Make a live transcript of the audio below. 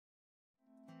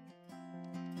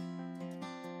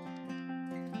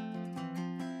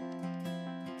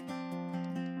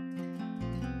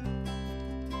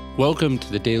Welcome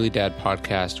to the Daily Dad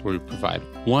Podcast, where we provide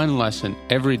one lesson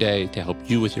every day to help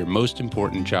you with your most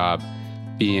important job,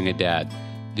 being a dad.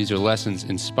 These are lessons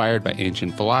inspired by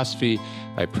ancient philosophy,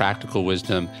 by practical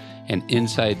wisdom, and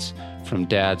insights from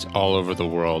dads all over the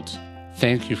world.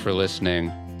 Thank you for listening,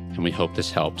 and we hope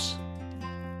this helps.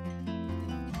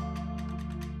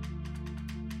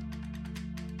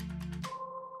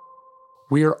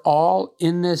 We are all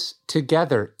in this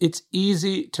together. It's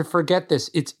easy to forget this.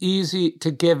 It's easy to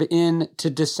give in to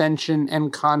dissension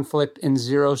and conflict and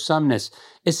zero-sumness,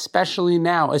 especially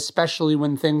now, especially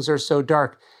when things are so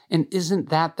dark. And isn't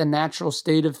that the natural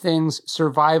state of things?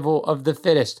 Survival of the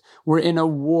fittest. We're in a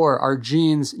war. Our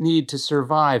genes need to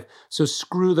survive. So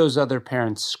screw those other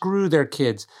parents. Screw their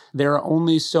kids. There are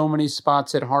only so many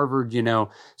spots at Harvard,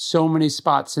 so many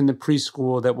spots in the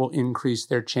preschool that will increase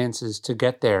their chances to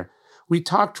get there. We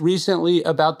talked recently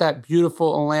about that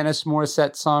beautiful Alanis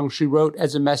Morissette song she wrote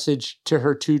as a message to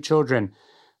her two children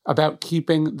about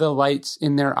keeping the lights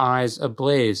in their eyes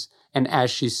ablaze. And as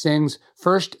she sings,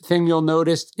 first thing you'll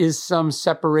notice is some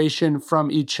separation from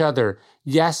each other.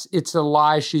 Yes, it's a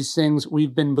lie, she sings,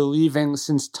 we've been believing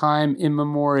since time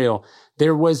immemorial.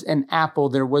 There was an apple,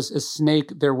 there was a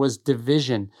snake, there was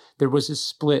division, there was a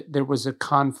split, there was a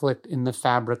conflict in the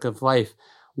fabric of life.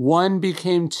 One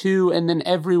became two, and then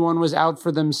everyone was out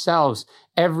for themselves.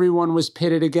 Everyone was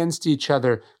pitted against each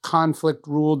other. Conflict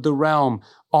ruled the realm.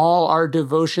 All our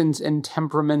devotions and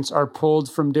temperaments are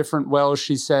pulled from different wells,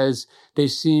 she says. They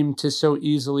seem to so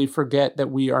easily forget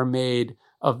that we are made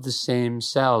of the same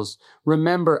cells.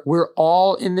 Remember, we're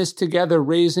all in this together,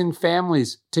 raising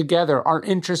families together. Our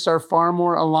interests are far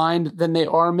more aligned than they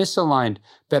are misaligned.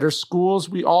 Better schools,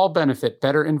 we all benefit.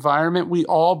 Better environment, we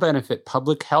all benefit.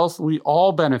 Public health, we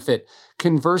all benefit.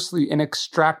 Conversely, an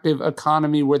extractive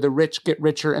economy where the rich get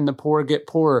richer and the poor get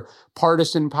poorer,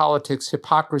 partisan politics,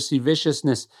 hypocrisy,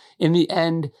 viciousness. In the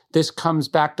end, this comes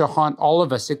back to haunt all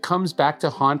of us. It comes back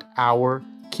to haunt our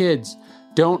kids.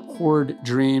 Don't hoard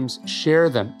dreams, share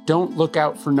them. Don't look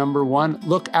out for number one,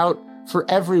 look out for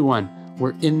everyone.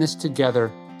 We're in this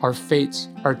together. Our fates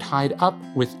are tied up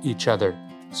with each other.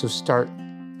 So start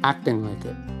acting like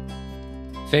it.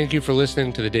 Thank you for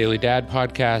listening to the Daily Dad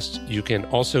Podcast. You can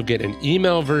also get an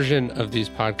email version of these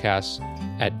podcasts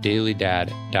at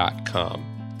dailydad.com.